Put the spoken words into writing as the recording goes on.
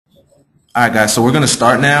All right, guys, so we're going to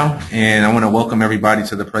start now, and I want to welcome everybody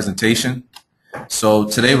to the presentation. So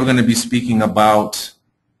today we're going to be speaking about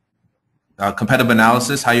competitive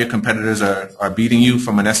analysis, how your competitors are beating you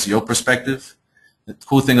from an SEO perspective. The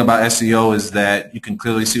cool thing about SEO is that you can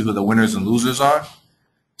clearly see who the winners and losers are.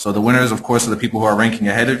 So the winners, of course, are the people who are ranking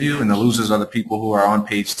ahead of you, and the losers are the people who are on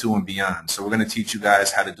page 2 and beyond. So we're going to teach you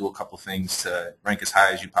guys how to do a couple things to rank as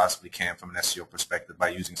high as you possibly can from an SEO perspective by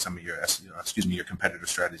using some of your your competitor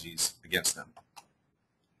strategies against them.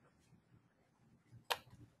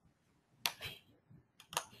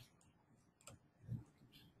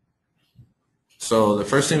 So the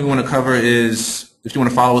first thing we want to cover is, if you want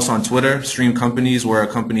to follow us on Twitter, Stream Companies. We're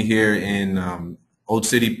a company here in Old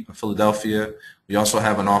City, Philadelphia. We also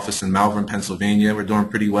have an office in Malvern, Pennsylvania. We're doing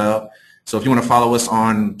pretty well. So if you want to follow us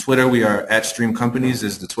on Twitter, we are at Stream Companies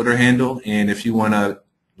is the Twitter handle. And if you want to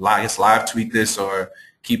live tweet this or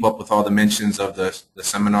keep up with all the mentions of the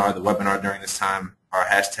seminar, the webinar during this time, our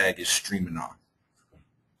hashtag is Streaminar.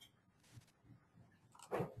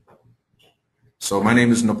 So my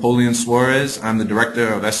name is Napoleon Suarez. I'm the director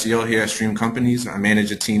of SEO here at Stream Companies. I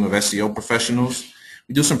manage a team of SEO professionals.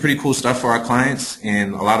 We do some pretty cool stuff for our clients,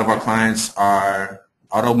 and a lot of our clients are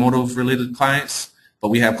automotive-related clients, but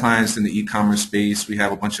we have clients in the e-commerce space. We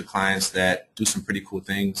have a bunch of clients that do some pretty cool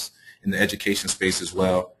things in the education space as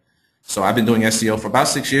well. So I've been doing SEO for about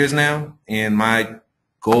 6 years now, and my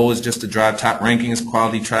goal is just to drive top rankings,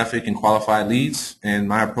 quality traffic, and qualified leads. And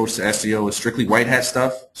my approach to SEO is strictly white hat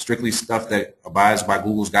stuff, strictly stuff that abides by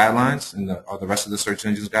Google's guidelines and the rest of the search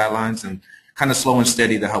engine's guidelines, and kind of slow and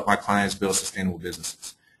steady to help my clients build sustainable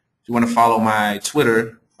businesses. If you want to follow my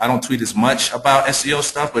Twitter, I don't tweet as much about SEO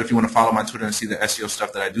stuff, but if you want to follow my Twitter and see the SEO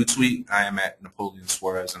stuff that I do tweet, I am at Napoleon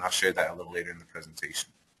Suarez, and I'll share that a little later in the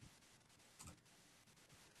presentation.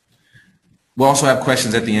 We'll also have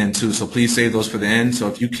questions at the end too, so please save those for the end. So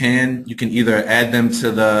if you can either add them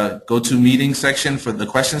to the go-to meeting section for the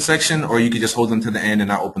question section, or you can just hold them to the end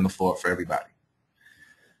and I'll open the floor for everybody.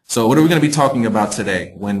 So what are we going to be talking about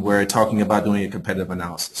today when we're talking about doing a competitive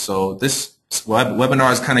analysis? So this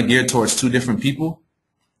webinar is kind of geared towards two different people.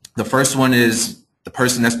 The first one is the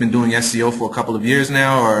person that's been doing SEO for a couple of years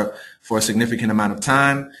now or for a significant amount of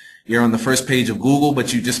time. You're on the first page of Google,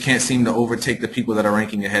 but you just can't seem to overtake the people that are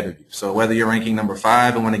ranking ahead of you. So whether you're ranking number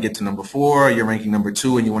 5 and want to get to number 4, or you're ranking number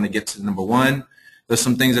 2 and you want to get to number 1, there's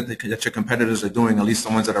some things that your competitors are doing, at least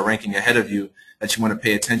the ones that are ranking ahead of you, that you want to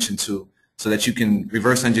pay attention to so that you can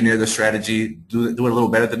reverse engineer their strategy, do it a little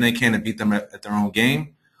better than they can and beat them at their own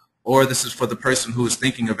game. Or this is for the person who is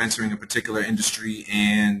thinking of entering a particular industry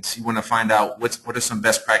and you want to find out what are some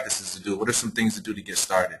best practices to do, what are some things to do to get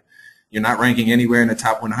started. You're not ranking anywhere in the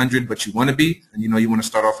top 100, but you want to be, and you want to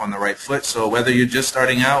start off on the right foot. So whether you're just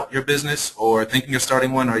starting out your business or thinking of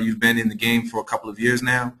starting one, or you've been in the game for a couple of years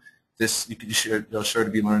now, you're sure to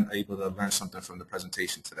be able to learn something from the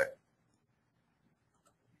presentation today.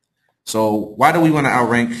 So why do we want to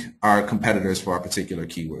outrank our competitors for our particular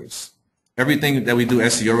keywords? Everything that we do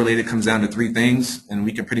SEO related comes down to 3 things, and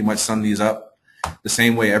we can pretty much sum these up the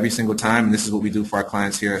same way every single time, and this is what we do for our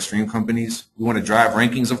clients here at Stream Companies. We want to drive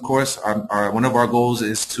rankings, of course. One of our goals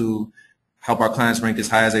is to help our clients rank as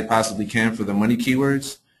high as they possibly can for the money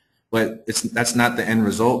keywords, but that's not the end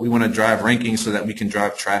result. We want to drive rankings so that we can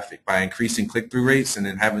drive traffic by increasing click-through rates and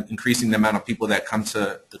then increasing the amount of people that come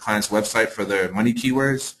to the client's website for their money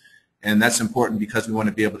keywords. And that's important because we want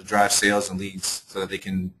to be able to drive sales and leads so that they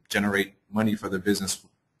can generate money for their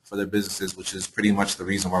businesses, which is pretty much the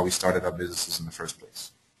reason why we started our businesses in the first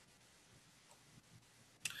place.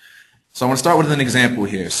 So I'm going to start with an example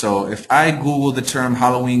here. So if I Google the term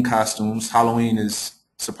Halloween costumes, Halloween is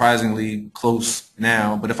surprisingly close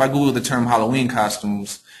now, but if I Google the term Halloween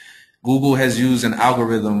costumes, Google has used an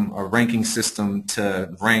algorithm or ranking system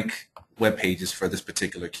to rank web pages for this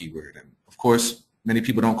particular keyword. And of course, many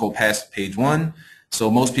people don't go past page 1, so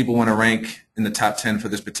most people want to rank in the top 10 for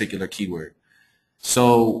this particular keyword.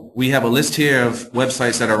 So we have a list here of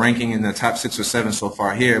websites that are ranking in the top 6 or 7 so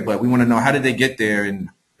far here, but we want to know, how did they get there, and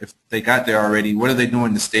if they got there already, what are they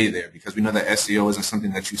doing to stay there? Because we know that SEO isn't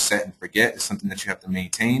something that you set and forget. It's something that you have to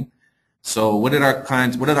maintain. So what did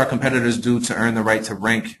our competitors do to earn the right to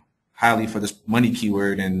rank highly for this money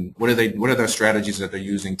keyword, and what are their strategies that they're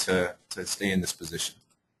using to stay in this position?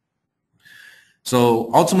 So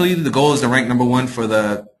ultimately, the goal is to rank number 1 for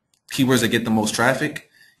the keywords that get the most traffic.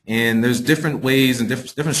 And there's different ways and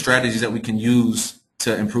different strategies that we can use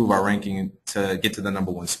to improve our ranking to get to the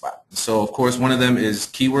number 1 spot. So of course, one of them is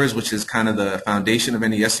keywords, which is kind of the foundation of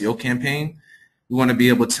any SEO campaign. We want to be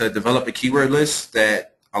able to develop a keyword list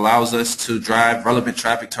that allows us to drive relevant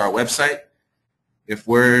traffic to our website. If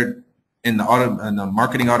we're in the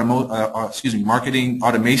marketing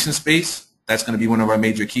automation space, that's going to be one of our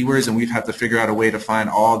major keywords, and we have to figure out a way to find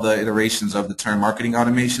all the iterations of the term marketing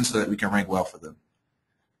automation so that we can rank well for them.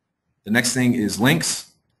 The next thing is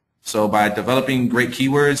links. So by developing great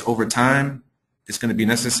keywords over time, it's going to be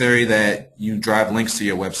necessary that you drive links to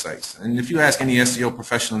your websites. And if you ask any SEO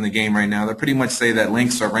professional in the game right now, they'll pretty much say that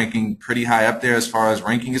links are ranking pretty high up there as far as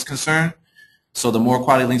ranking is concerned. So the more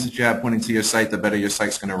quality links that you have pointing to your site, the better your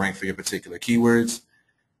site's going to rank for your particular keywords.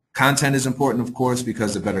 Content is important, of course,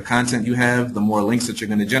 because the better content you have, the more links that you're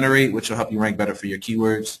going to generate, which will help you rank better for your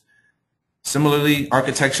keywords. Similarly,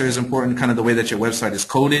 architecture is important, kind of the way that your website is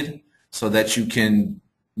coded, so that you can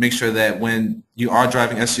make sure that when you are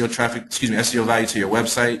driving SEO value to your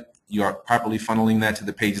website, you are properly funneling that to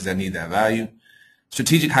the pages that need that value.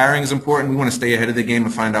 Strategic hiring is important. We want to stay ahead of the game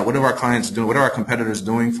and find out what are our clients doing, what are our competitors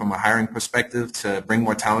doing from a hiring perspective to bring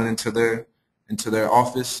more talent into their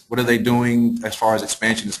office. What are they doing as far as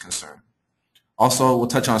expansion is concerned? Also, we'll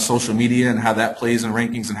touch on social media and how that plays in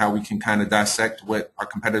rankings and how we can kind of dissect what our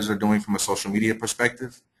competitors are doing from a social media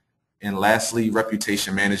perspective. And lastly,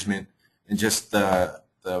 reputation management and just the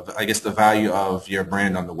value of your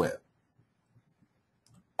brand on the web.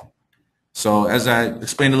 So as I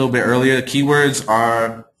explained a little bit earlier, keywords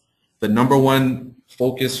are the #1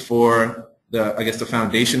 focus for the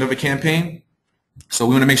foundation of a campaign. So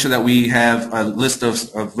we want to make sure that we have a list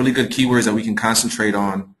of really good keywords that we can concentrate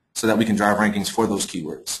on so that we can drive rankings for those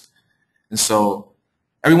keywords. And so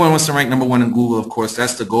everyone wants to rank #1 in Google, of course.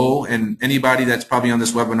 That's the goal. And anybody that's probably on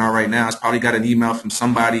this webinar right now has probably got an email from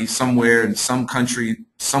somebody somewhere in some country,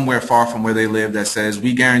 somewhere far from where they live, that says,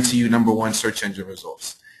 we guarantee you #1 search engine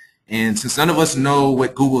results. And since none of us know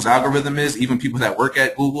what Google's algorithm is, even people that work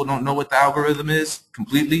at Google don't know what the algorithm is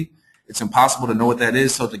completely, it's impossible to know what that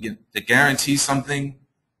is. So to guarantee something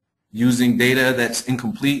using data that's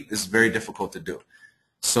incomplete is very difficult to do.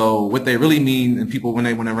 So what they really mean, and people when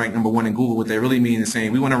they want to rank #1 in Google, what they really mean is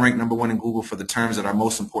saying we want to rank #1 in Google for the terms that are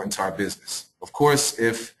most important to our business. Of course,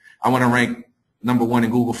 if I want to rank #1 in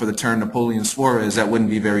Google for the term Napoleon Suarez, that wouldn't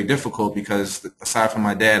be very difficult because aside from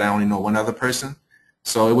my dad, I only know one other person.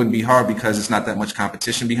 So it wouldn't be hard because it's not that much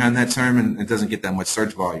competition behind that term and it doesn't get that much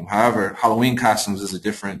search volume. However, Halloween costumes is a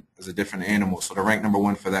different animal. So to rank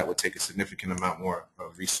 #1 for that would take a significant amount more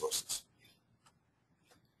of resources.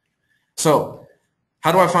 So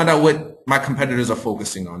how do I find out what my competitors are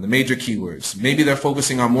focusing on, the major keywords? Maybe they're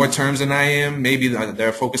focusing on more terms than I am. Maybe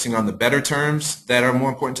they're focusing on the better terms that are more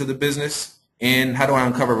important to the business. And how do I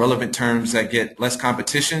uncover relevant terms that get less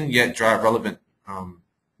competition yet drive relevant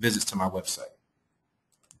visits to my website?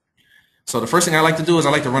 So the first thing I like to do is I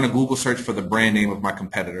like to run a Google search for the brand name of my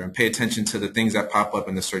competitor and pay attention to the things that pop up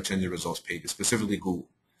in the search engine results pages, specifically Google.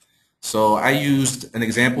 So I used an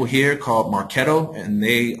example here called Marketo, and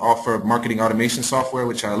they offer marketing automation software,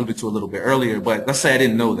 which I alluded to a little bit earlier, but let's say I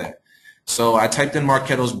didn't know that. So I typed in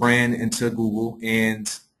Marketo's brand into Google, and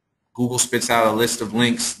Google spits out a list of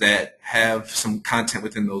links that have some content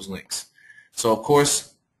within those links. So of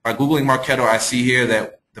course, by Googling Marketo, I see here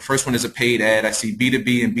that the first one is a paid ad. I see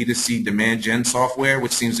B2B and B2C demand gen software,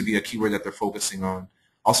 which seems to be a keyword that they're focusing on.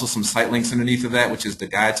 Also some site links underneath of that, which is the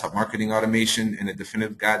guide to marketing automation and a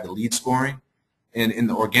definitive guide to lead scoring. And in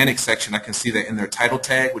the organic section, I can see that in their title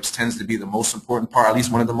tag, which tends to be the most important part, at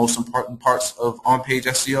least one of the most important parts of on-page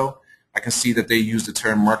SEO, I can see that they use the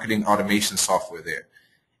term marketing automation software there.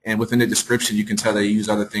 And within the description, you can tell they use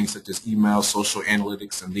other things such as email, social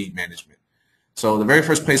analytics, and lead management. So the very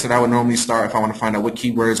first place that I would normally start if I want to find out what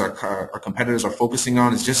keywords our competitors are focusing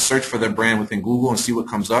on is just search for their brand within Google and see what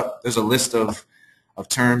comes up. There's a list of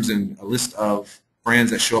terms and a list of brands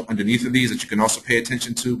that show up underneath of these that you can also pay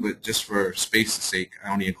attention to, but just for space's sake,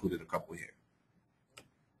 I only included a couple here.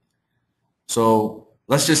 So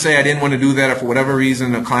let's just say I didn't want to do that, or for whatever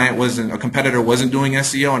reason a competitor wasn't doing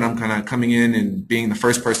SEO, and I'm kind of coming in and being the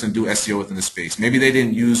first person to do SEO within the space. Maybe they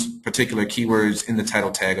didn't use particular keywords in the title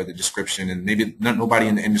tag or the description, and maybe nobody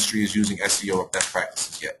in the industry is using SEO or best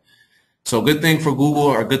practices yet. So a good thing for Google,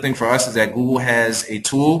 or a good thing for us, is that Google has a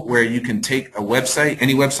tool where you can take a website,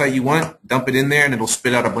 any website you want, dump it in there, and it'll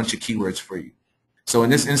spit out a bunch of keywords for you. So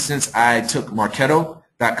in this instance, I took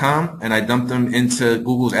Marketo.com and I dumped them into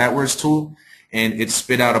Google's AdWords tool, and it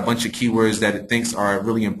spit out a bunch of keywords that it thinks are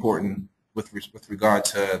really important with regard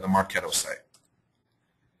to the Marketo site.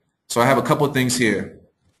 So I have a couple of things here.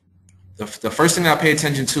 The first thing I pay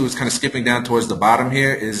attention to is kind of skipping down towards the bottom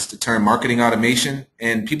here is the term marketing automation.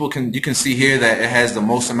 And you can see here that it has the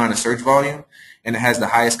most amount of search volume and it has the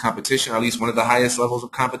highest competition, or at least one of the highest levels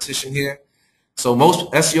of competition here. So most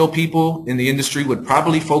SEO people in the industry would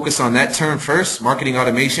probably focus on that term first, marketing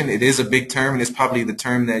automation. It is a big term, and it's probably the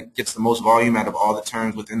term that gets the most volume out of all the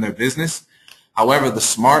terms within their business. However, the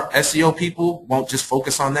smart SEO people won't just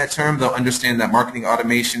focus on that term. They'll understand that marketing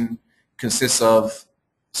automation consists of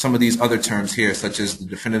some of these other terms here, such as the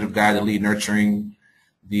definitive guide to lead nurturing,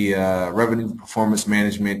 the revenue performance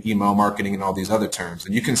management, email marketing, and all these other terms.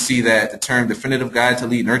 And you can see that the term definitive guide to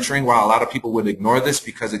lead nurturing, while a lot of people would ignore this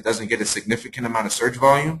because it doesn't get a significant amount of search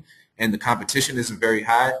volume and the competition isn't very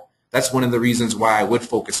high, that's one of the reasons why I would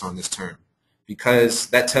focus on this term, because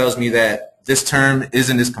that tells me that this term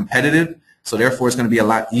isn't as competitive, so therefore it's going to be a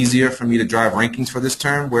lot easier for me to drive rankings for this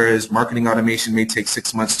term, whereas marketing automation may take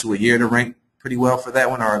 6 months to a year to rank pretty well for that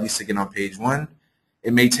one, or at least to get on page 1.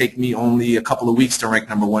 It may take me only a couple of weeks to rank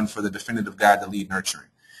number 1 for the definitive guide to lead nurturing.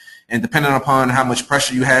 And depending upon how much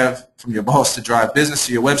pressure you have from your boss to drive business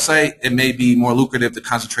to your website, it may be more lucrative to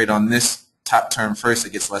concentrate on this top term first.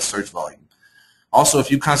 It gets less search volume. Also, if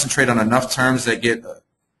you concentrate on enough terms that get,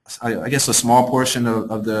 I guess, a small portion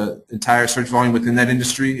of the entire search volume within that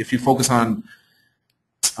industry, if you focus on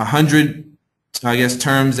 100, I guess,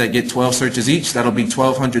 terms that get 12 searches each, that'll be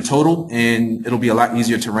 1,200 total, and it'll be a lot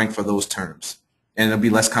easier to rank for those terms. And there'll be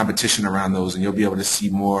less competition around those, and you'll be able to see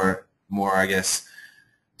more, I guess,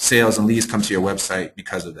 sales and leads come to your website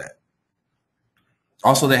because of that.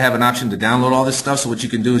 Also, they have an option to download all this stuff. So what you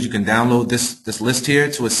can do is you can download this list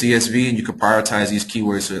here to a CSV, and you can prioritize these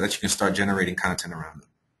keywords so that you can start generating content around them.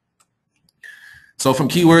 So from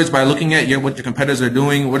keywords, by looking at what your competitors are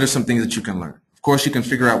doing, what are some things that you can learn? Of course, you can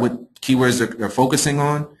figure out what keywords they're focusing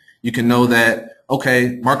on. You can know that,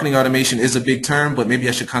 okay, marketing automation is a big term, but maybe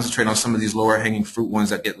I should concentrate on some of these lower hanging fruit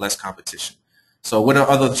ones that get less competition. So what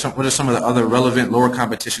are some of the other relevant lower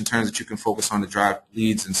competition terms that you can focus on to drive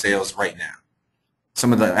leads and sales right now?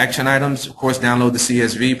 Some of the action items, of course, download the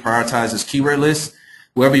CSV, prioritize this keyword list.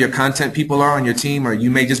 Whoever your content people are on your team, or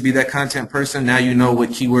you may just be that content person, now you know what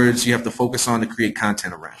keywords you have to focus on to create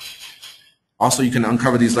content around. Also, you can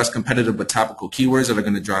uncover these less competitive but topical keywords that are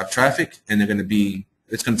going to drive traffic, and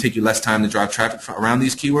it's going to take you less time to drive traffic around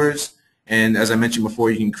these keywords. And as I mentioned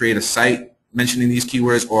before, you can create a site mentioning these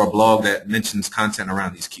keywords or a blog that mentions content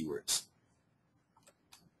around these keywords.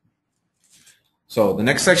 So the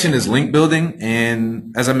next section is link building,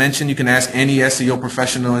 and as I mentioned, you can ask any SEO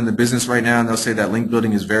professional in the business right now, and they'll say that link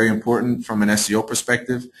building is very important from an SEO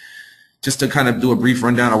perspective. Just to kind of do a brief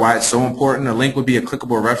rundown of why it's so important, a link would be a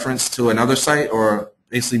clickable reference to another site, or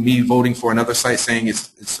basically me voting for another site saying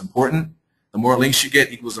it's important. The more links you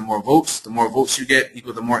get equals the more votes. The more votes you get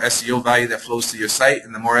equals the more SEO value that flows to your site,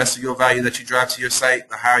 and the more SEO value that you drive to your site,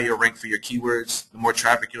 the higher you'll rank for your keywords, the more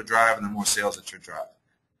traffic you'll drive, and the more sales that you'll drive.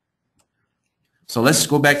 So let's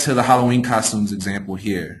go back to the Halloween costumes example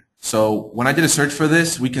here. So when I did a search for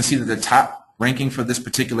this, we can see that the top ranking for this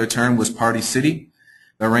particular term was Party City.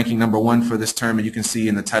 They're ranking number 1 for this term, and you can see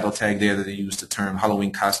in the title tag there that they used the term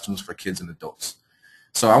Halloween costumes for kids and adults.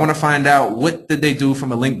 So I want to find out, what did they do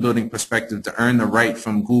from a link building perspective to earn the right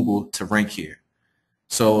from Google to rank here?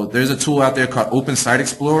 So there's a tool out there called Open Site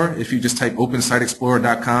Explorer. If you just type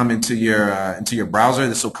opensiteexplorer.com into your browser,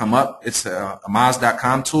 this will come up. It's a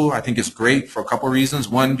Moz.com tool. I think it's great for a couple of reasons.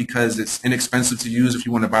 One, because it's inexpensive to use if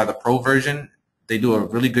you want to buy the pro version. They do a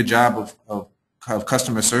really good job of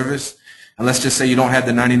customer service. And let's just say you don't have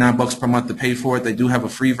the $99 per month to pay for it. They do have a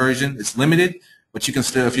free version. It's limited, but you can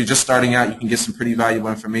still, if you're just starting out, you can get some pretty valuable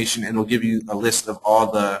information, and it'll give you a list of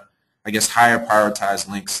all the, I guess, higher prioritized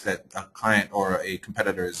links that a client or a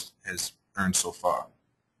competitor has earned so far.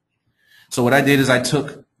 So what I did is I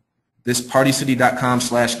took this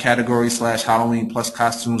partycity.com/category/Halloween plus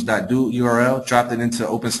costumes.do URL, dropped it into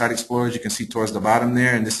Open Site Explorer, as you can see towards the bottom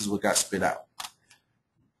there, and this is what got spit out.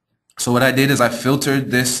 So what I did is I filtered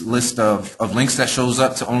this list of links that shows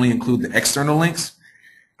up to only include the external links.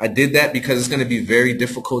 I did that because it's going to be very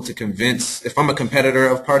difficult to convince. If I'm a competitor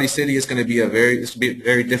of Party City, it's going to be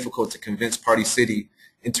very difficult to convince Party City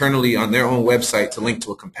internally on their own website to link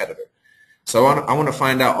to a competitor. So I want to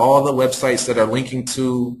find out all the websites that are linking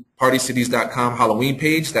to partycities.com Halloween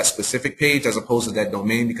page, that specific page, as opposed to that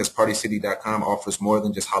domain, because partycity.com offers more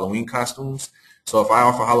than just Halloween costumes. So if I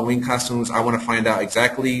offer Halloween costumes, I want to find out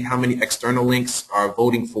exactly how many external links are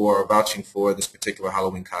voting for or vouching for this particular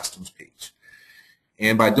Halloween costumes page.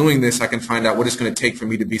 And by doing this, I can find out what it's going to take for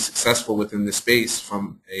me to be successful within this space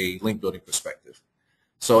from a link building perspective.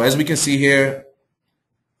 So as we can see here,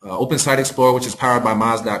 Open Site Explorer, which is powered by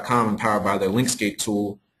Moz.com and powered by their Linkscape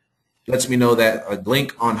tool, lets me know that a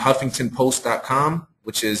link on HuffingtonPost.com,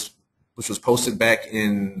 which was posted back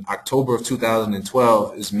in October of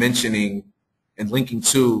 2012, is mentioning and linking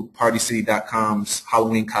to PartyCity.com's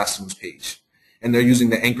Halloween costumes page. and they're using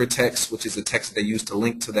the anchor text, which is the text that they use to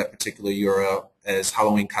link to that particular URL, as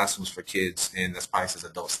Halloween costumes for kids, and the Spice as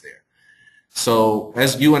adults there. So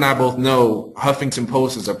as you and I both know, Huffington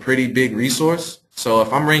Post is a pretty big resource. So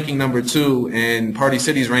if I'm ranking number 2 and Party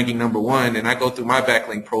City's ranking number 1, and I go through my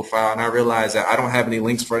backlink profile and I realize that I don't have any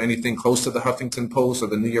links for anything close to the Huffington Post or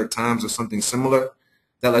the New York Times or something similar,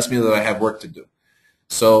 that lets me know that I have work to do.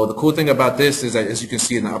 So the cool thing about this is that, as you can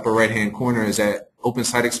see in the upper right-hand corner, is that Open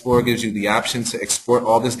Site Explorer gives you the option to export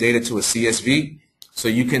all this data to a CSV. So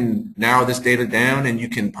you can narrow this data down and you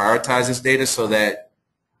can prioritize this data so that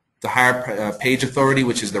the higher page authority,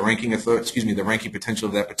 which is the ranking authority, the ranking potential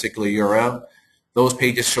of that particular URL, those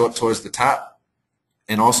pages show up towards the top.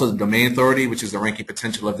 And also the domain authority, which is the ranking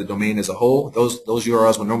potential of the domain as a whole, those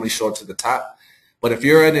URLs will normally show up to the top. But if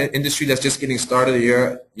you're in an industry that's just getting started,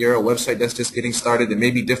 or you're a website that's just getting started, it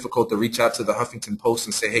may be difficult to reach out to the Huffington Post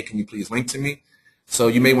and say, hey, can you please link to me? So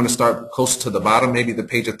you may want to start close to the bottom, maybe the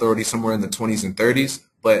page authority somewhere in the 20s and 30s,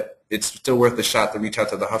 but it's still worth a shot to reach out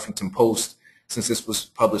to the Huffington Post, since this was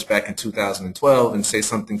published back in 2012, and say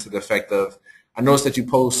something to the effect of, I noticed that you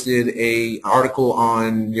posted an article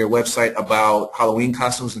on your website about Halloween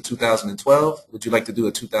costumes in 2012. Would you like to do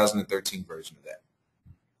a 2013 version of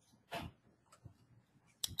that?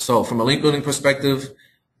 So from a link building perspective,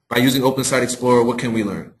 by using Open Site Explorer, what can we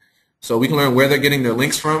learn? So we can learn where they're getting their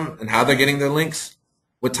links from and how they're getting their links,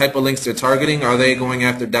 what type of links they're targeting. Are they going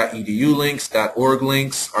after .edu links, .org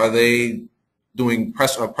links? Are they doing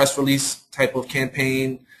press release type of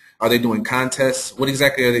campaign? Are they doing contests? What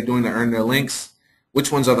exactly are they doing to earn their links?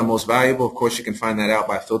 Which ones are the most valuable? Of course, you can find that out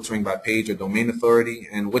by filtering by page or domain authority.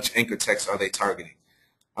 And which anchor text are they targeting?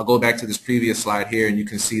 I'll go back to this previous slide here, and you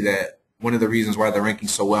can see that one of the reasons why they're ranking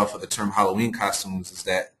so well for the term Halloween costumes is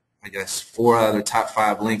that, I guess, 4 out of their top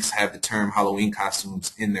 5 links have the term Halloween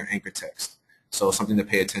costumes in their anchor text. So something to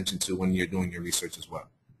pay attention to when you're doing your research as well.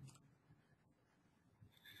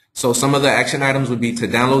 So some of the action items would be to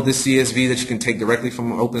download this CSV that you can take directly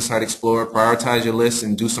from Open Site Explorer, prioritize your list,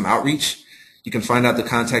 and do some outreach. You can find out the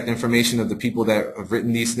contact information of the people that have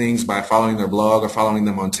written these things by following their blog or following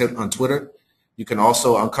them on Twitter. You can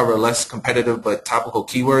also uncover less competitive but topical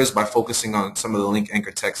keywords by focusing on some of the link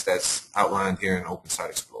anchor text that's outlined here in Open Site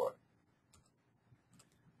Explorer.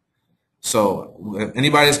 So if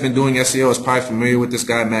anybody that's been doing SEO is probably familiar with this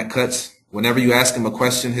guy, Matt Cutts. Whenever you ask him a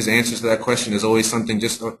question, his answer to that question is always something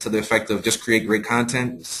just to the effect of just create great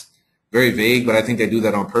content. It's very vague, but I think they do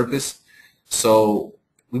that on purpose. So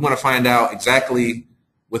we want to find out exactly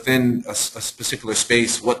within a particular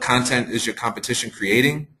space what content is your competition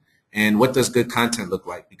creating and what does good content look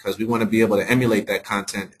like, because we want to be able to emulate that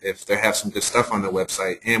content if they have some good stuff on their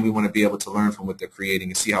website, and we want to be able to learn from what they're creating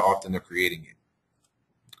and see how often they're creating it.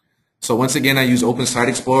 So once again, I use Open Site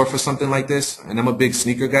Explorer for something like this, and I'm a big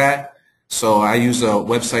sneaker guy. So I use a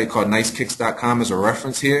website called nicekicks.com as a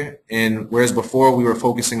reference here. And whereas before we were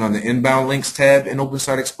focusing on the inbound links tab in Open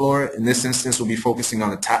Site Explorer, in this instance we'll be focusing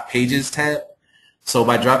on the top pages tab. So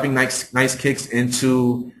by dropping Nice Kicks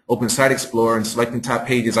into Open Site Explorer and selecting top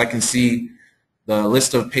pages, I can see the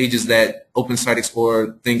list of pages that Open Site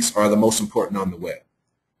Explorer thinks are the most important on the web.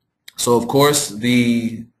 So of course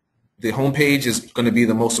the home page is going to be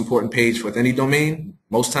the most important page with any domain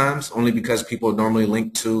most times, only because people normally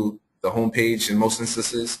link to the home page in most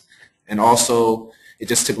instances, and also it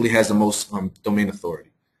just typically has the most domain authority.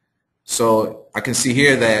 So I can see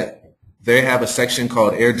here that they have a section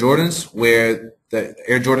called Air Jordans, where the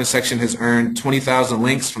Air Jordan section has earned 20,000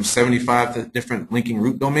 links from 75 different linking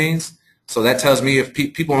root domains. So that tells me if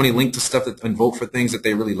people only link to stuff and vote for things that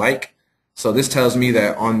they really like. So this tells me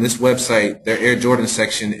that on this website, their Air Jordan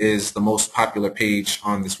section is the most popular page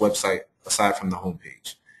on this website aside from the home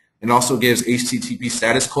page. It also gives HTTP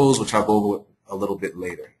status codes, which I'll go over a little bit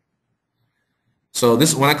later. So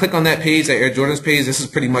this, when I click on that page, that Air Jordans page, this is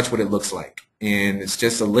pretty much what it looks like. And it's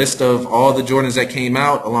just a list of all the Jordans that came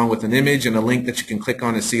out, along with an image and a link that you can click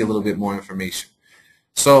on and see a little bit more information.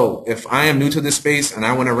 So if I am new to this space and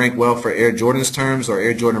I want to rank well for Air Jordans terms or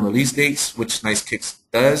Air Jordan release dates, which Nice Kicks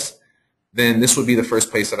does, then this would be the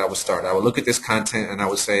first place that I would start. I would look at this content and I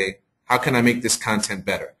would say, how can I make this content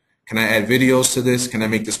better? Can I add videos to this? Can I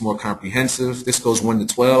make this more comprehensive? This goes 1 to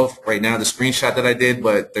 12. Right now, the screenshot that I did,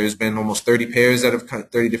 but there's been almost 30 different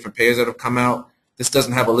pairs that have come out. This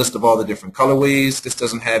doesn't have a list of all the different colorways. This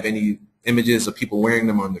doesn't have any images of people wearing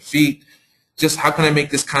them on their feet. Just how can I make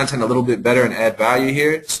this content a little bit better and add value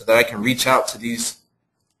here so that I can reach out to these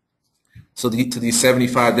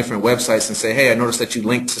 75 different websites and say, hey, I noticed that you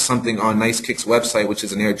linked to something on Nice Kicks website, which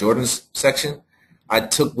is an Air Jordans section. I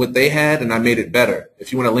took what they had and I made it better.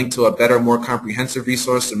 If you want to link to a better, more comprehensive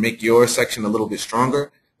resource and make your section a little bit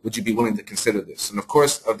stronger, would you be willing to consider this? And of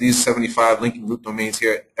course, of these 75 linking group domains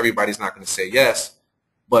here, everybody's not going to say yes,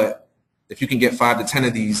 but if you can get 5 to 10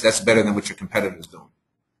 of these, that's better than what your competitor's doing.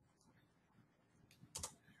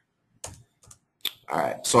 All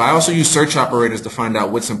right, so I also use search operators to find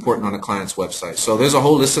out what's important on a client's website. So there's a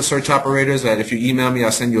whole list of search operators that if you email me,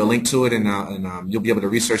 I'll send you a link to it, and you'll be able to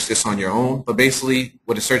research this on your own. But basically,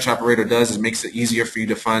 what a search operator does is makes it easier for you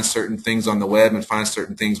to find certain things on the web and find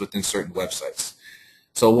certain things within certain websites.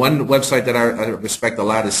 So one website that I respect a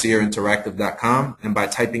lot is SEOinteractive.com, and by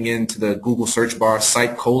typing into the Google search bar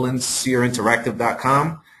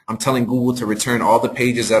site:/SEOinteractive.com, I'm telling Google to return all the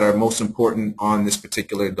pages that are most important on this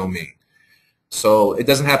particular domain. So it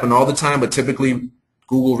doesn't happen all the time, but typically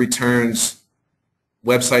Google returns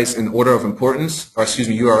websites in order of importance, or excuse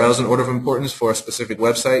me, URLs in order of importance for a specific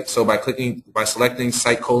website. So by selecting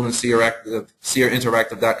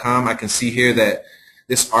site:/SEOinteractive.com, I can see here that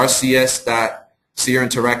this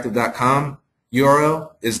rcs.seointeractive.com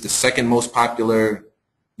URL is the second most popular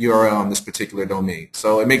URL on this particular domain.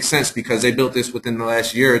 So it makes sense because they built this within the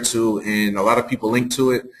last year or two, and a lot of people linked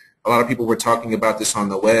to it. A lot of people were talking about this on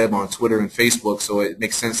the web, on Twitter and Facebook, so it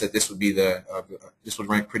makes sense that this would be this would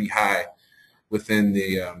rank pretty high within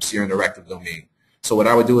the SEO Interactive domain. So what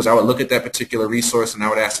I would do is I would look at that particular resource and I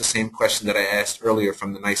would ask the same question that I asked earlier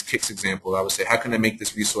from the nice kicks example. I would say, how can I make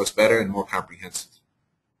this resource better and more comprehensive?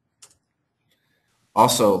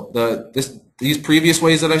 Also, these previous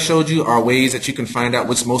ways that I showed you are ways that you can find out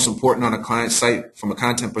what's most important on a client site from a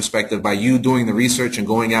content perspective by you doing the research and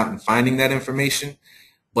going out and finding that information.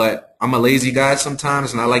 But I'm a lazy guy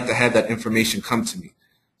sometimes, and I like to have that information come to me.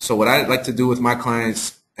 So what I like to do with my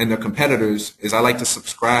clients and their competitors is I like to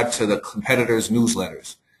subscribe to the competitors'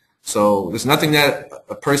 newsletters. So there's nothing that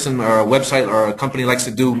a person or a website or a company likes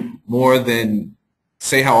to do more than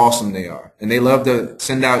say how awesome they are. And they love to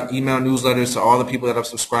send out email newsletters to all the people that have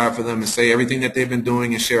subscribed for them and say everything that they've been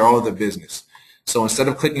doing and share all of their business. So instead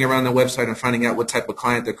of clicking around their website and finding out what type of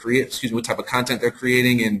what type of content they're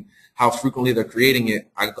creating and how frequently they're creating it,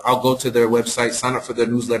 I'll go to their website, sign up for their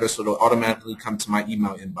newsletter, so it'll automatically come to my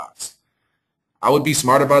email inbox. I would be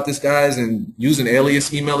smart about this, guys, and use an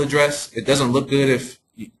alias email address. It doesn't look good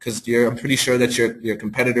because I'm pretty sure that your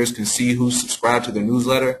competitors can see who's subscribed to their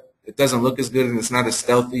newsletter. It doesn't look as good and it's not as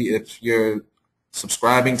stealthy if you're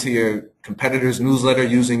subscribing to your competitor's newsletter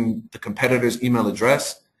using the competitor's email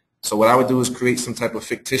address. So what I would do is create some type of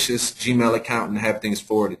fictitious Gmail account and have things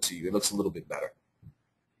forwarded to you. It looks a little bit better.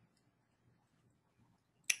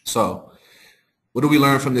 So, what do we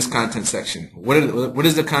learn from this content section? What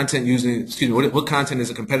is the content using? Excuse me. What content is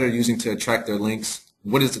a competitor using to attract their links?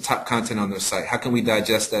 What is the top content on their site? How can we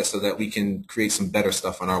digest that so that we can create some better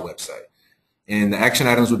stuff on our website? And the action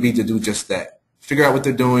items would be to do just that. Figure out what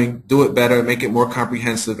they're doing, do it better, make it more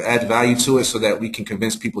comprehensive, add value to it so that we can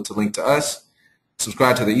convince people to link to us.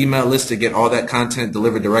 Subscribe to the email list to get all that content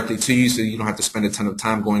delivered directly to you so you don't have to spend a ton of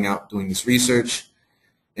time going out doing this research.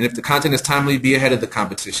 And if the content is timely, be ahead of the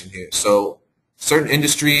competition here. So certain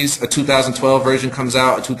industries, a 2012 version comes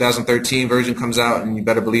out, a 2013 version comes out, and you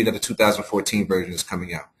better believe that a 2014 version is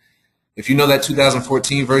coming out. If you know that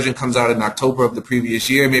 2014 version comes out in October of the previous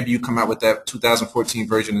year, maybe you come out with that 2014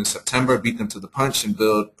 version in September, beat them to the punch, and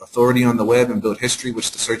build authority on the web and build history,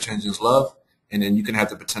 which the search engines love. And then you can have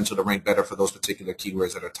the potential to rank better for those particular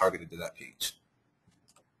keywords that are targeted to that page.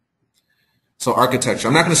 So architecture.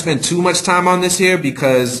 I'm not going to spend too much time on this here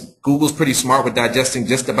because Google's pretty smart with digesting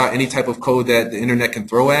just about any type of code that the internet can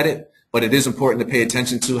throw at it. But it is important to pay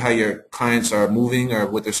attention to how your clients are moving or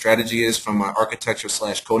what their strategy is from an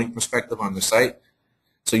architecture/coding perspective on the site.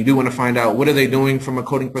 So you do want to find out what are they doing from a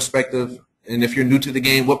coding perspective. And if you're new to the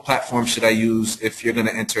game, what platform should I use if you're going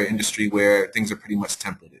to enter an industry where things are pretty much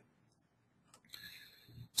templated?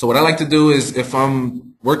 So what I like to do is if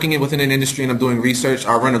I'm working within an industry and I'm doing research,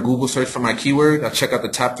 I'll run a Google search for my keyword. I'll check out the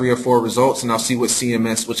top 3 or 4 results, and I'll see what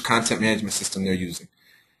CMS, which content management system they're using.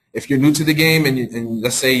 If you're new to the game and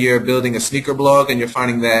let's say you're building a sneaker blog and you're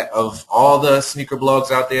finding that of all the sneaker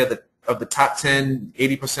blogs out there, of the top 10,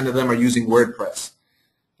 80% of them are using WordPress.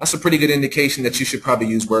 That's a pretty good indication that you should probably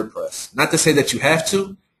use WordPress. Not to say that you have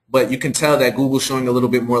to, but you can tell that Google's showing a little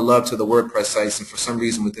bit more love to the WordPress sites, and for some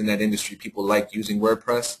reason within that industry, people like using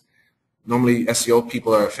WordPress. Normally, SEO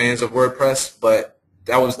people are fans of WordPress, but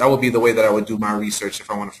that would be the way that I would do my research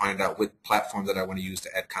if I want to find out what platform that I want to use to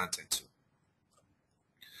add content to.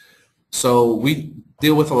 So we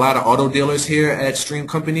deal with a lot of auto dealers here at Stream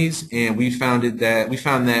Companies, and we found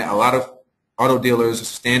that a lot of auto dealers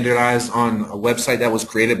standardize on a website that was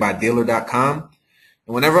created by dealer.com.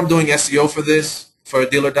 And whenever I'm doing SEO for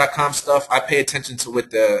dealer.com stuff, I pay attention to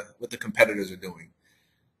what the competitors are doing.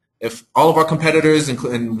 if all of our competitors,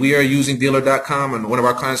 and we are using dealer.com and one of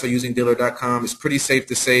our clients are using dealer.com, it's pretty safe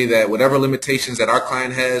to say that whatever limitations that our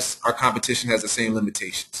client has, our competition has the same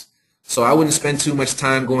limitations. So I wouldn't spend too much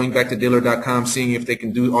time going back to dealer.com seeing if they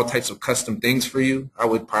can do all types of custom things for you. I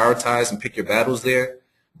would prioritize and pick your battles there.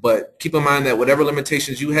 But keep in mind that whatever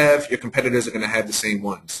limitations you have, your competitors are going to have the same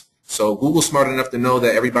ones. So Google's smart enough to know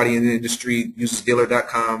that everybody in the industry uses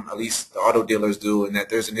dealer.com, at least the auto dealers do, and that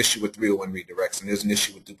there's an issue with 301 redirects and there's an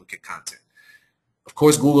issue with duplicate content. Of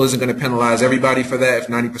course, Google isn't going to penalize everybody for that if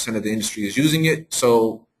 90% of the industry is using it,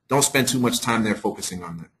 so don't spend too much time there focusing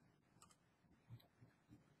on that.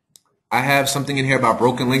 I have something in here about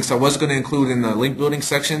broken links I was going to include in the link building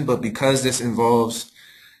section, but because this involves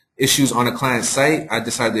issues on a client's site, I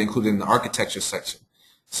decided to include it in the architecture section.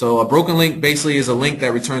 So a broken link basically is a link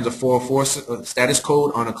that returns a 404 status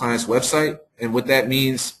code on a client's website, and what that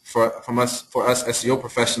means for us SEO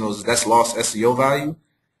professionals is that's lost SEO value,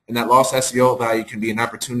 and that lost SEO value can be an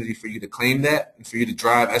opportunity for you to claim that and for you to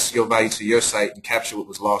drive SEO value to your site and capture what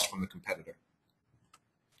was lost from the competitor.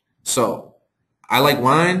 So I like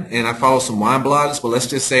wine and I follow some wine blogs, but let's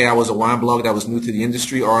just say I was a wine blog that was new to the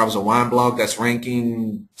industry, or I was a wine blog that's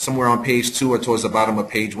ranking somewhere on page 2 or towards the bottom of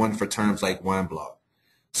page 1 for terms like wine blog.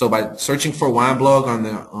 So by searching for wine blog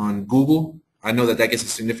on Google, I know that that gets a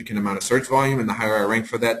significant amount of search volume, and the higher I rank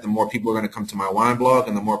for that, the more people are going to come to my wine blog,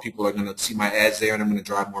 and the more people are going to see my ads there, and I'm going to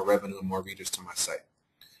drive more revenue and more readers to my site.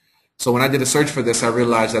 So when I did a search for this, I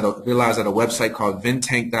realized that a website called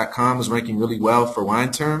vintank.com was ranking really well for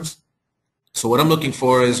wine terms. So what I'm looking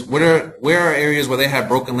for is where are areas where they have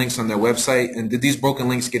broken links on their website, and did these broken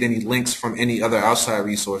links get any links from any other outside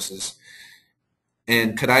resources?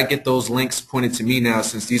 And could I get those links pointed to me now,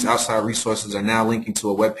 since these outside resources are now linking to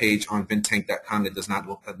a web page on vintank.com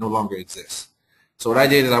that no longer exists? So what I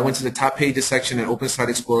did is I went to the top pages section in Open Site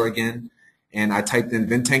Explorer again, and I typed in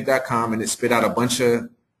vintank.com, and it spit out a bunch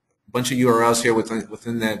of URLs here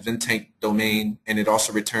within that vintank domain, and it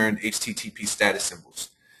also returned HTTP status symbols.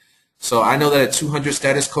 So I know that a 200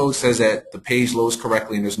 status code says that the page loads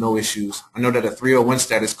correctly and there's no issues. I know that a 301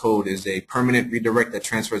 status code is a permanent redirect that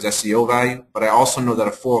transfers SEO value, but I also know that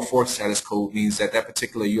a 404 status code means that that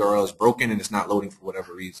particular URL is broken and it's not loading for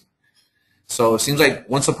whatever reason. So it seems like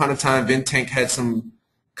once upon a time, Vintank had some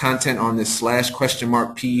content on this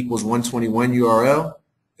 /p=121 URL.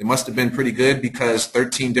 It must have been pretty good because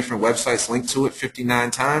 13 different websites linked to it 59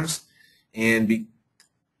 times, and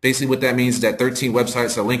basically what that means is that 13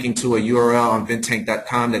 websites are linking to a URL on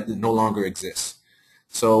vintank.com that no longer exists.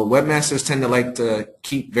 So webmasters tend to like to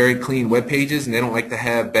keep very clean web pages, and they don't like to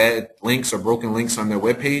have bad links or broken links on their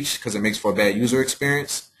web page because it makes for a bad user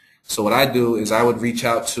experience. So what I do is I would reach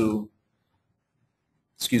out to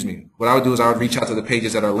the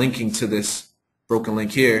pages that are linking to this broken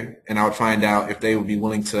link here, and I would find out if they would be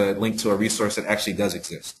willing to link to a resource that actually does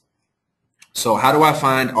exist. So how do I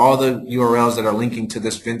find all the URLs that are linking to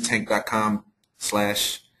this vintank.com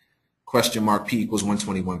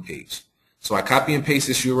 /p=121 page? So I copy and paste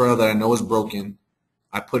this URL that I know is broken.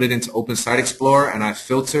 I put it into Open Site Explorer, and I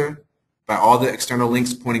filter by all the external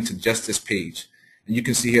links pointing to just this page. And you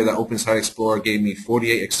can see here that Open Site Explorer gave me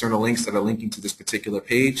 48 external links that are linking to this particular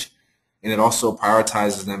page, and it also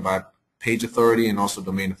prioritizes them by page authority and also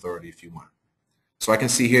domain authority if you want. So I can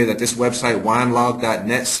see here that this website,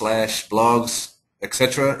 winelog.net/blogs,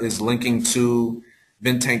 etc., is linking to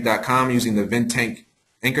vintank.com using the vintank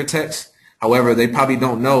anchor text. However, they probably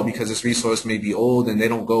don't know, because this resource may be old and they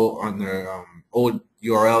don't go on their old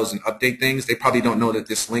URLs and update things. They probably don't know that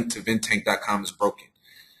this link to vintank.com is broken.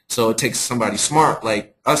 So it takes somebody smart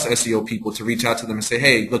like us SEO people to reach out to them and say,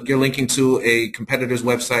 hey, look, you're linking to a competitor's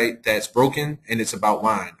website that's broken and it's about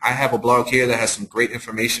wine. I have a blog here that has some great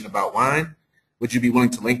information about wine. Would you be willing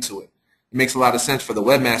to link to it? It makes a lot of sense for the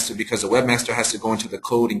webmaster, because the webmaster has to go into the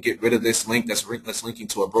code and get rid of this link that's linking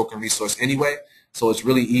to a broken resource anyway. So it's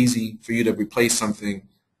really easy for you to replace something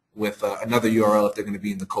with another URL if they're going to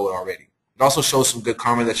be in the code already. It also shows some good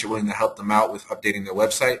karma that you're willing to help them out with updating their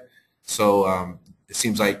website. So it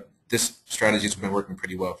seems like this strategy has been working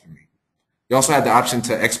pretty well for me. You also have the option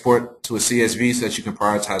to export to a CSV so that you can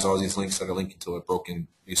prioritize all these links that are linking to a broken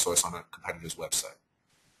resource on a competitor's website.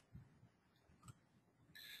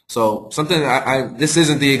 So something this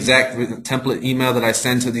isn't the exact template email that I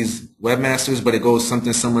send to these webmasters, but it goes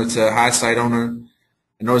something similar to, hi site owner,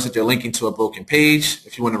 I notice that you're linking to a broken page.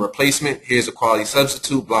 If you want a replacement, here's a quality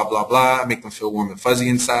substitute, blah, blah, blah. I make them feel warm and fuzzy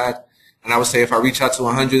inside. And I would say if I reach out to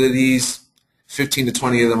 100 of these, 15 to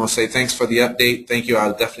 20 of them will say, thanks for the update. Thank you. I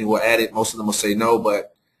definitely will add it. Most of them will say no,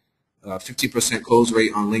 but 50% close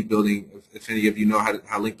rate on link building, if any of you know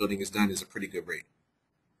how link building is done, is a pretty good rate.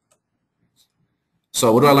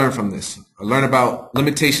 So what do I learn from this? I learn about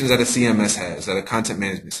limitations that a CMS has, that a content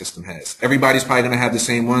management system has. Everybody's probably going to have the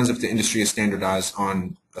same ones if the industry is standardized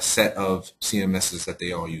on a set of CMSs that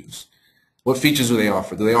they all use. What features do they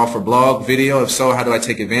offer? Do they offer blog, video? If so, how do I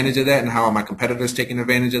take advantage of that, and how are my competitors taking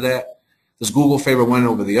advantage of that? Does Google favor one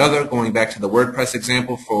over the other? Going back to the WordPress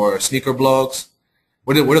example for sneaker blogs,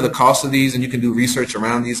 what are the costs of these? And you can do research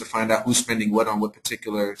around these to find out who's spending what on what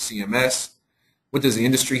particular CMS. What does the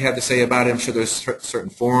industry have to say about it? I'm sure there's certain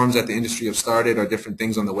forums that the industry have started or different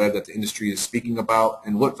things on the web that the industry is speaking about.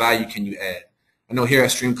 And what value can you add? I know here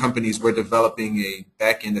at Stream Companies, we're developing a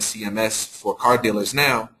back-end CMS for car dealers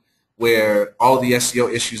now, where all the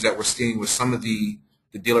SEO issues that we're seeing with some of the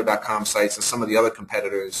dealer.com sites and some of the other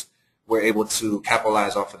competitors, we're able to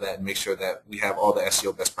capitalize off of that and make sure that we have all the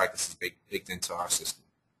SEO best practices baked into our system.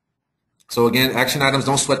 So again, action items,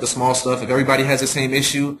 don't sweat the small stuff. If everybody has the same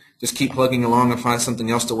issue, just keep plugging along and find something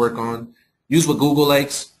else to work on. Use what Google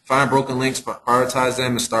likes, find broken links, prioritize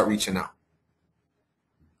them, and start reaching out.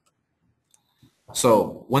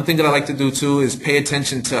 So one thing that I like to do too is pay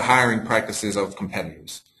attention to hiring practices of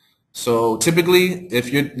competitors. So typically, if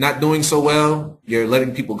you're not doing so well, you're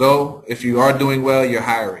letting people go. If you are doing well, you're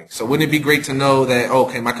hiring. So wouldn't it be great to know that,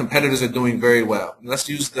 okay, my competitors are doing very well. Let's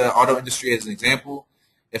use the auto industry as an example.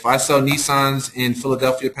 If I sell Nissans in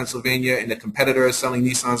Philadelphia, Pennsylvania, and the competitor is selling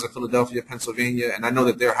Nissans in Philadelphia, Pennsylvania, and I know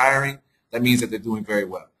that they're hiring, that means that they're doing very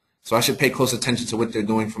well. So I should pay close attention to what they're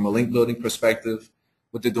doing from a link building perspective,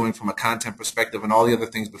 what they're doing from a content perspective, and all the other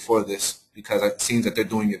things before this, because it seems that they're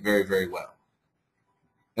doing it very, very well.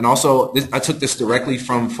 And also, I took this directly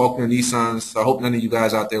from Faulkner Nissan. So I hope none of you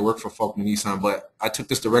guys out there work for Faulkner Nissan, but I took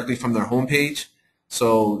this directly from their homepage.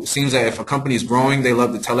 So it seems that if a company is growing, they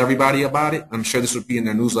love to tell everybody about it. I'm sure this would be in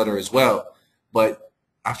their newsletter as well. But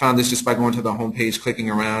I found this just by going to the homepage, clicking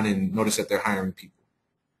around, and notice that they're hiring people.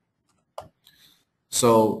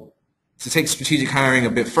 So to take strategic hiring a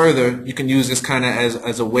bit further, you can use this kind of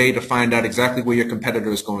as a way to find out exactly where your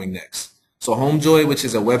competitor is going next. So HomeJoy, which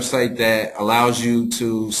is a website that allows you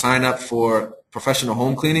to sign up for professional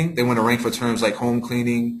home cleaning. They want to rank for terms like home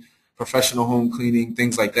cleaning, professional home cleaning,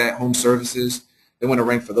 things like that, home services. They want to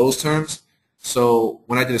rank for those terms. So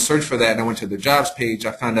when I did a search for that and I went to the jobs page,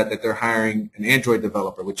 I found out that they're hiring an Android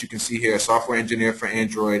developer, which you can see here, a software engineer for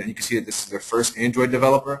Android, and you can see that this is their first Android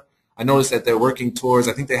developer. I noticed that they're working towards,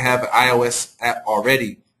 I think they have an iOS app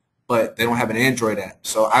already, but they don't have an Android app.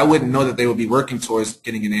 So I wouldn't know that they would be working towards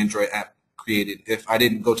getting an Android app created if I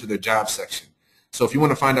didn't go to their jobs section. So if you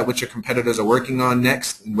want to find out what your competitors are working on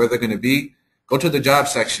next and where they're going to be, go to the job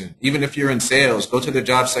section. Even if you're in sales, go to the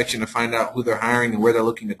job section to find out who they're hiring and where they're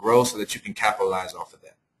looking to grow so that you can capitalize off of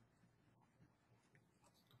that.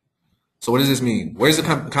 So what does this mean? Where's the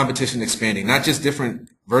competition expanding? Not just different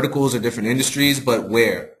verticals or different industries, but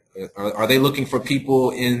where? Are they looking for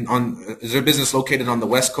people is their business located on the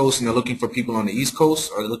West Coast and they're looking for people on the East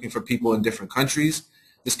Coast? Are they looking for people in different countries?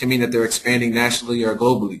 This can mean that they're expanding nationally or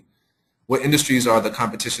globally. What industries are the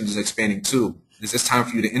competition is expanding to? Is this time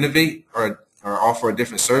for you to innovate or offer a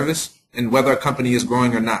different service? And whether a company is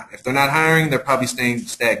growing or not. If they're not hiring, they're probably staying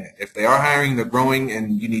stagnant. If they are hiring, they're growing,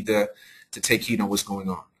 and you need to take heed on what's going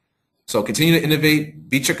on. So continue to innovate.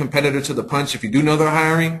 Beat your competitor to the punch. If you do know they're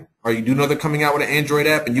hiring, or you do know they're coming out with an Android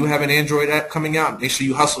app, and you have an Android app coming out, make sure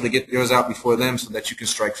you hustle to get yours out before them so that you can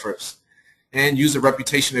strike first. And use the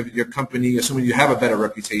reputation of your company, assuming you have a better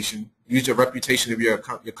reputation. Use your reputation of your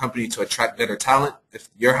company to attract better talent. If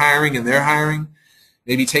you're hiring and they're hiring,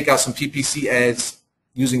 maybe take out some PPC ads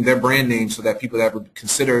using their brand name so that people that would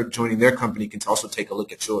consider joining their company can also take a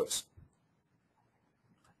look at yours.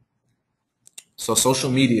 So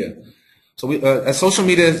social media. So as social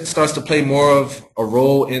media starts to play more of a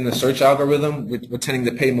role in the search algorithm, we're tending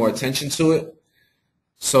to pay more attention to it.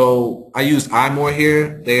 So I used iMore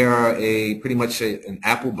here. They are pretty much an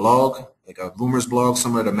Apple blog, like a rumors blog,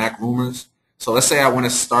 similar to Mac Rumors. So let's say I want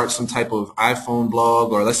to start some type of iPhone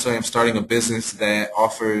blog, or let's say I'm starting a business that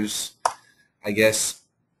offers, I guess,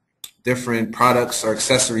 different products or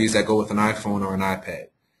accessories that go with an iPhone or an iPad.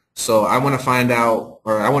 So I want to find out,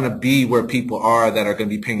 or I want to be where people are that are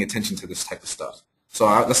going to be paying attention to this type of stuff. So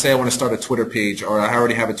let's say I want to start a Twitter page, or I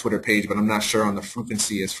already have a Twitter page, but I'm not sure on the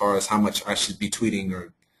frequency as far as how much I should be tweeting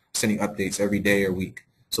or sending updates every day or week.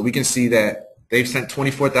 So we can see that they've sent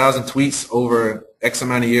 24,000 tweets over X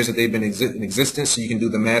amount of years that they've been in existence. So you can do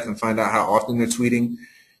the math and find out how often they're tweeting.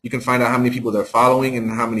 You can find out how many people they're following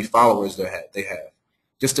and how many followers they have.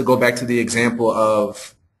 Just to go back to the example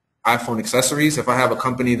of iPhone accessories, if I have a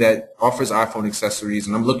company that offers iPhone accessories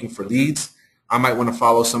and I'm looking for leads, I might want to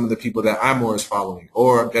follow some of the people that iMore is following.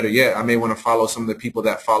 Or better yet, I may want to follow some of the people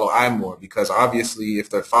that follow iMore, because obviously if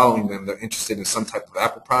they're following them, they're interested in some type of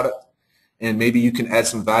Apple product. And maybe you can add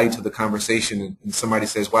some value to the conversation, and somebody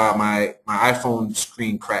says, wow, my iPhone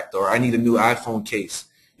screen cracked, or I need a new iPhone case.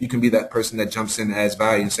 You can be that person that jumps in, adds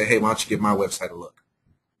value, and say, hey, why don't you give my website a look?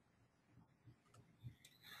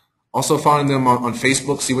 Also following them on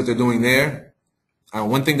Facebook, see what they're doing there.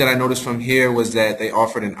 One thing that I noticed from here was that they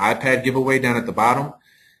offered an iPad giveaway down at the bottom.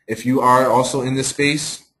 If you are also in this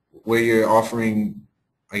space where you're offering,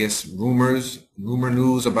 I guess, rumor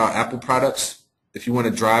news about Apple products, if you want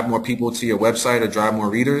to drive more people to your website or drive more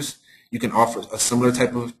readers, you can offer a similar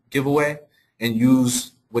type of giveaway and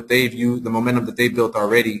use what they've used, the momentum that they built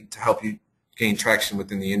already, to help you gain traction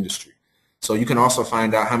within the industry. So you can also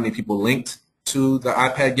find out how many people linked to the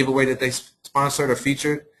iPad giveaway that they sponsored or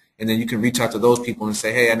featured, and then you can reach out to those people and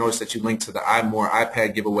say, hey, I noticed that you linked to the iMore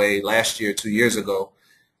iPad giveaway last year, 2 years ago.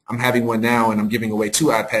 I'm having one now, and I'm giving away 2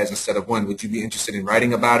 iPads instead of 1. Would you be interested in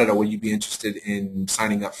writing about it, or would you be interested in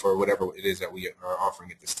signing up for whatever it is that we are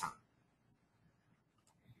offering at this time?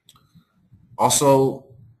 Also,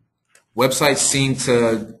 websites seem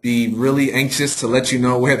to be really anxious to let you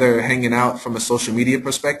know where they're hanging out from a social media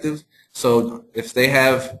perspective. So if they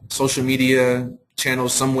have social media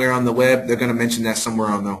channels somewhere on the web, they're going to mention that somewhere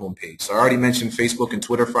on their homepage. So I already mentioned Facebook and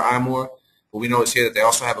Twitter for iMore, but we notice here that they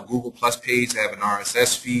also have a Google Plus page, they have an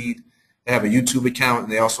RSS feed, they have a YouTube account,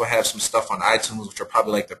 and they also have some stuff on iTunes, which are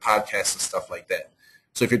probably like their podcasts and stuff like that.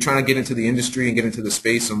 So if you're trying to get into the industry and get into the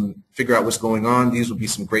space and figure out what's going on, these would be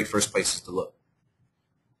some great first places to look.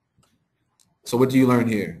 So what do you learn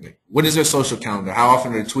here? What is their social calendar? How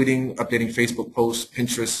often are they tweeting, updating Facebook posts,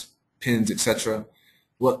 Pinterest, pins, etc.?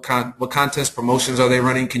 What contest promotions are they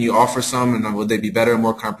running? Can you offer some, and would they be better and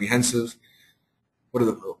more comprehensive?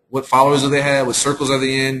 What followers do they have? What circles are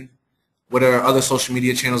they in? What are other social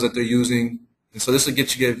media channels that they're using? And so this will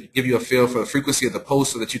give you a feel for the frequency of the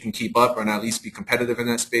posts so that you can keep up or at least be competitive in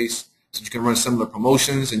that space. So you can run similar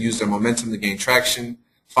promotions and use their momentum to gain traction,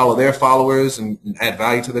 follow their followers and add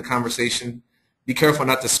value to the conversation. Be careful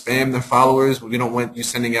not to spam their followers. We don't want you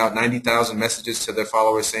sending out 90,000 messages to their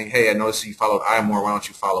followers saying, hey, I noticed you followed iMore, why don't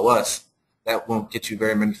you follow us? That won't get you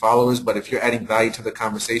very many followers, but if you're adding value to the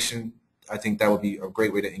conversation, I think that would be a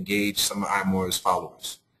great way to engage some of iMore's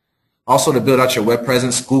followers. Also, to build out your web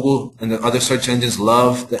presence, Google and the other search engines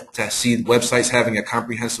love to see websites having a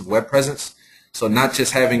comprehensive web presence. So not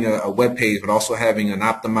just having a web page, but also having an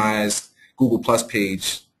optimized Google Plus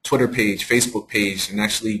page, Twitter page, Facebook page, and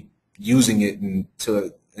actually using it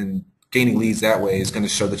and gaining leads that way is going to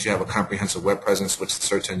show that you have a comprehensive web presence, which the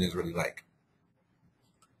search engines really like.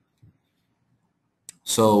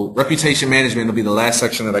 So reputation management will be the last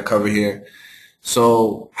section that I cover here.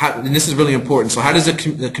 So and this is really important. So how does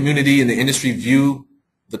the community and the industry view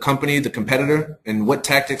the company, the competitor, and what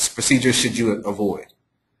tactics, procedures should you avoid?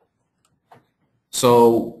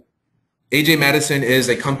 So AJ Madison is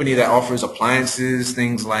a company that offers appliances,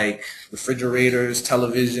 things like refrigerators,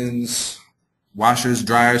 televisions, washers,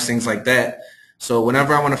 dryers, things like that. So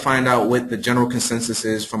whenever I want to find out what the general consensus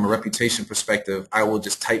is from a reputation perspective, I will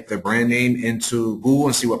just type their brand name into Google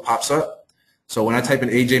and see what pops up. So when I type in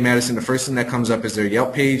AJ Madison, the first thing that comes up is their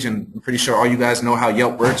Yelp page, and I'm pretty sure all you guys know how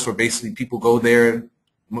Yelp works, where basically people go there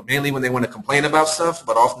mainly when they want to complain about stuff,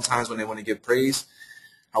 but oftentimes when they want to give praise.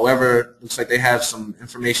 However, looks like they have some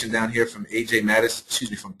information down here from AJ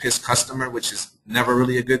Madison, from Piss Customer, which is never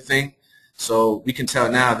really a good thing. So we can tell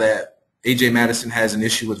now that AJ Madison has an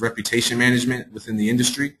issue with reputation management within the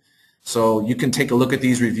industry. So you can take a look at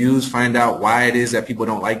these reviews, find out why it is that people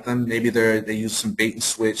don't like them. Maybe they use some bait and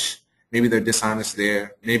switch. Maybe they're dishonest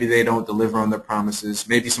there. Maybe they don't deliver on their promises.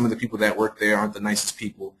 Maybe some of the people that work there aren't the nicest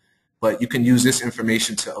people. But you can use this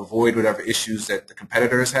information to avoid whatever issues that the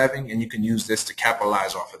competitor is having, and you can use this to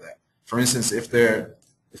capitalize off of that. For instance, if their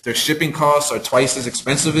shipping costs are twice as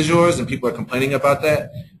expensive as yours and people are complaining about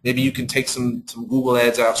that, maybe you can take some Google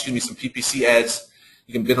ads out, some PPC ads.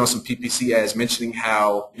 You can bid on some PPC ads mentioning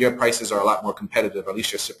how your prices are a lot more competitive, or at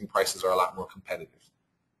least your shipping prices are a lot more competitive.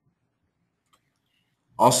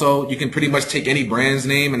 Also, you can pretty much take any brand's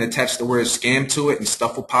name and attach the word scam to it, and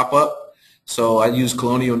stuff will pop up. So I use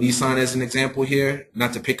Colonial Nissan as an example here,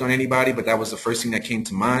 not to pick on anybody, but that was the first thing that came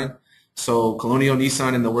to mind. So Colonial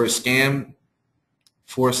Nissan and the word scam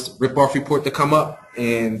forced rip-off report to come up,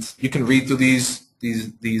 and you can read through these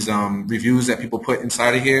reviews that people put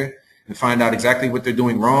inside of here and find out exactly what they're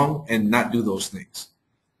doing wrong and not do those things.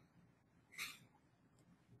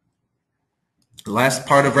 The last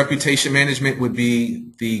part of reputation management would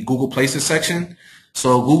be the Google Places section.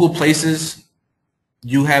 So Google Places,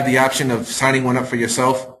 you have the option of signing one up for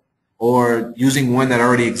yourself or using one that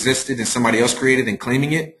already existed and somebody else created and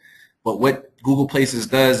claiming it. But what Google Places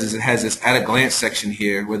does is it has this at a glance section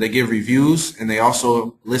here where they give reviews, and they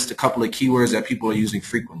also list a couple of keywords that people are using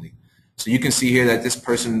frequently. So you can see here that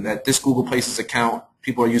this Google Places account,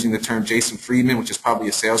 people are using the term Jason Friedman, which is probably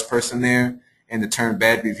a salesperson there, and the term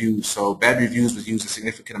bad reviews. So bad reviews was used a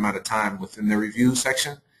significant amount of time within the review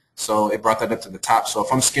section. So it brought that up to the top. So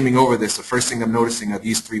if I'm skimming over this, the first thing I'm noticing are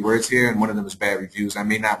these 3 words here, and one of them is bad reviews. I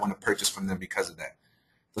may not want to purchase from them because of that.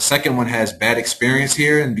 The second one has bad experience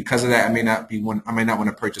here, and because of that, I may not want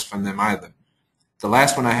to purchase from them either. The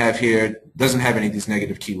last one I have here doesn't have any of these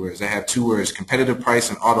negative keywords. I have 2 words, competitive price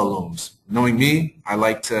and auto loans. Knowing me, I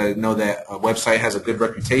like to know that a website has a good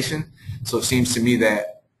reputation. So it seems to me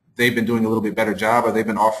that they've been doing a little bit better job, or they've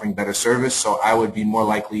been offering better service. So I would be more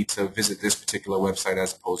likely to visit this particular website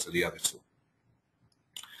as opposed to the other 2.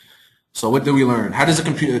 So what do we learn? How does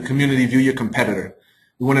the community view your competitor?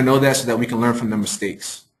 We want to know that so that we can learn from their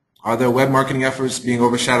mistakes. Are their web marketing efforts being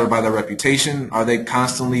overshadowed by their reputation? Are they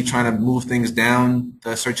constantly trying to move things down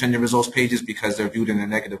the search engine results pages because they're viewed in a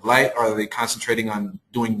negative light? Or are they concentrating on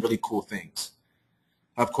doing really cool things?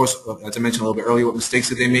 Of course, as I mentioned a little bit earlier, what mistakes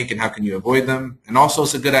did they make and how can you avoid them? And also,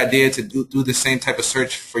 it's a good idea to do the same type of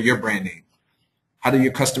search for your brand name. How do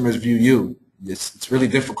your customers view you? It's really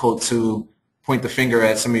difficult to point the finger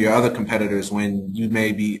at some of your other competitors when you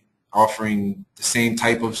may be offering the same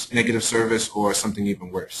type of negative service or something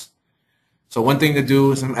even worse. So one thing to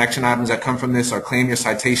do, some action items that come from this are claim your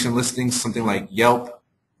citation listings, something like Yelp,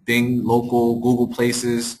 Bing, Local, Google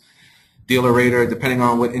Places, DealerRater, depending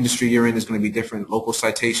on what industry you're in, is going to be different local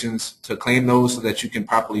citations to claim those so that you can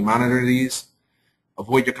properly monitor these.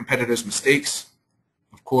 Avoid your competitors' mistakes,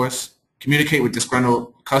 of course. Communicate with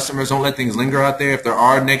disgruntled customers. Don't let things linger out there. If there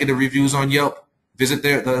are negative reviews on Yelp, visit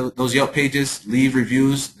those Yelp pages, leave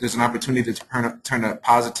reviews. There's an opportunity to turn a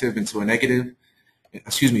positive into a negative.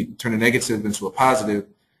 Turn a negative into a positive,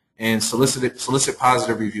 and solicit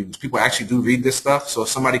positive reviews. People actually do read this stuff. So if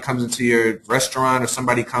somebody comes into your restaurant or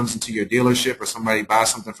somebody comes into your dealership or somebody buys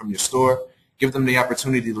something from your store, give them the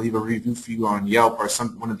opportunity to leave a review for you on Yelp or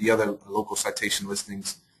one of the other local citation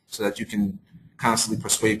listings so that you can constantly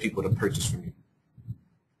persuade people to purchase from you.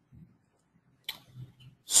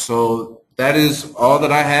 So that is all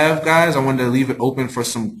that I have, guys. I wanted to leave it open for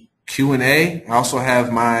some Q&A. I also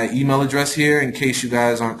have my email address here in case you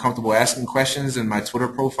guys aren't comfortable asking questions, in my Twitter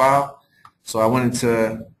profile. So I wanted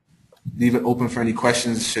to leave it open for any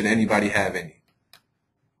questions should anybody have any.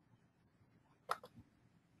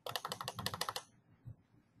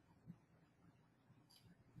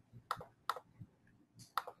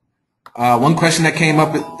 One question that came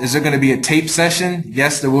up, is there going to be a tape session?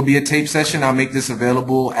 Yes, there will be a tape session. I'll make this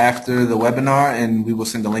available after the webinar, and we will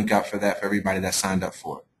send a link out for that for everybody that signed up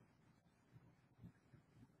for it.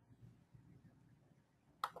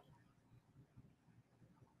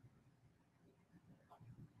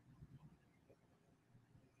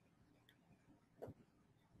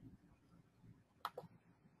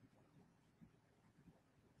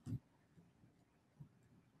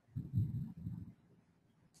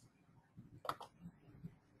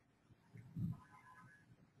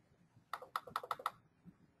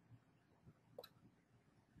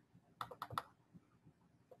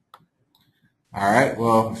 All right.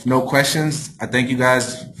 Well, if no questions, I thank you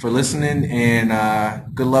guys for listening,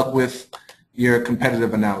 and good luck with your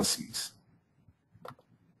competitive analyses.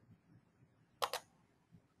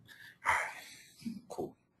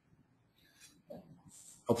 Cool.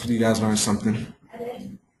 Hopefully you guys learned something.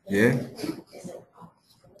 Yeah?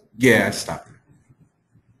 Yeah, I stopped.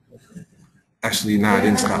 Actually, no, I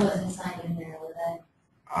didn't stop.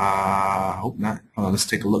 I hope not. Hold on, let's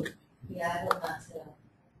take a look. Yeah, I hope not too.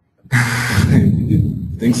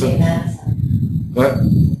 Think so? What?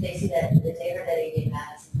 They see that the Taylor that AJ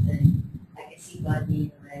Madison thing. I could see Bud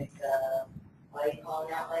being like, why are you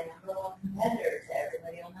calling out my number one competitor to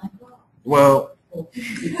everybody on that call? Well,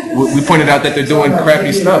 we pointed out that they're doing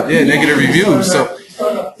crappy stuff. Yeah, negative reviews. So,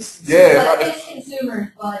 yeah. But it's consumers,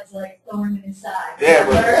 but it's like thorn inside. Yeah,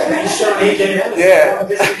 but yeah.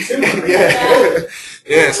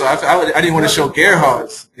 Yeah, so I didn't want to show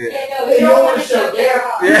Gerhardt's. Yeah, no, you don't want to show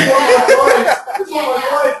Gerhardt.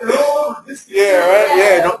 Yeah, right.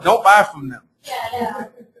 Yeah, don't buy from them. Yeah.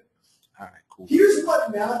 All right, cool. Here's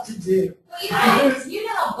what not to do. Well, you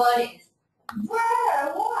know how Bud is.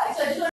 Why? So I just